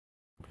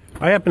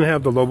I happen to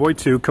have the Lowboy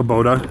 2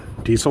 Kubota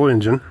diesel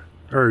engine,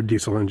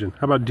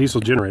 how about diesel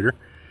generator?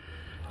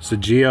 It's a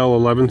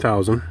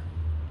gl11000.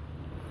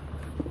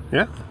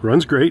 Yeah,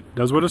 runs great,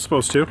 does what it's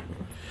supposed to.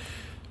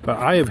 But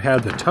I have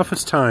had the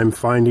toughest time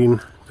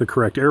finding the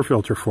correct air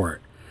filter for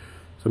it.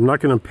 So I'm not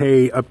going to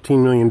pay up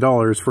 $10 million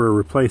for a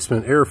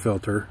replacement air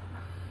filter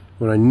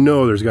when I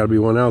know there's got to be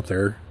one out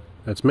there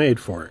that's made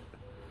for it.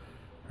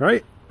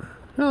 Right?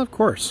 Well, of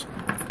course.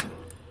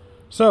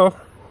 So,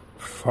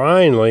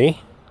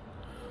 finally,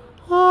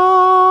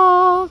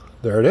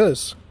 there it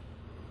is.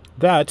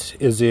 That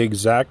is the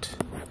exact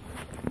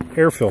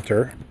air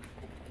filter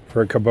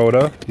for a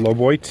Kubota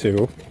Lowboy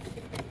 2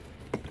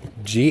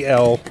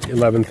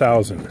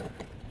 gl11000.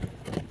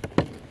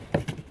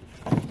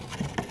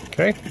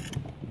 Okay?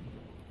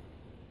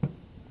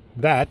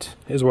 That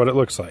is what it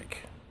looks like.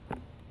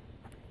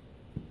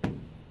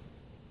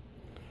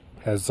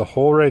 Has the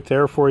hole right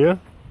there for you,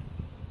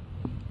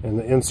 and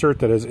the insert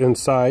that is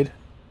inside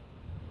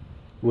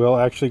will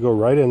actually go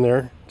right in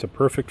there. It's a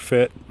perfect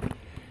fit.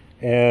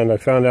 And I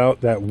found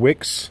out that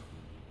Wix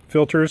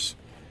Filters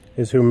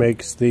is who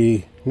makes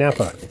the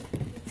Napa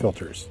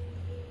filters.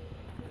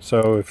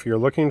 So if you're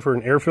looking for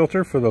an air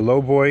filter for the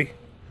Lowboy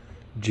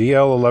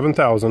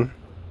gl11000,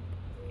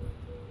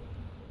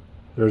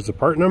 there's the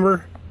part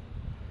number.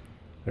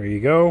 There you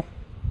go.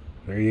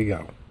 There you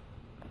go.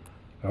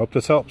 I hope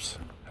this helps.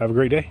 Have a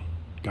great day.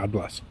 God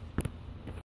bless.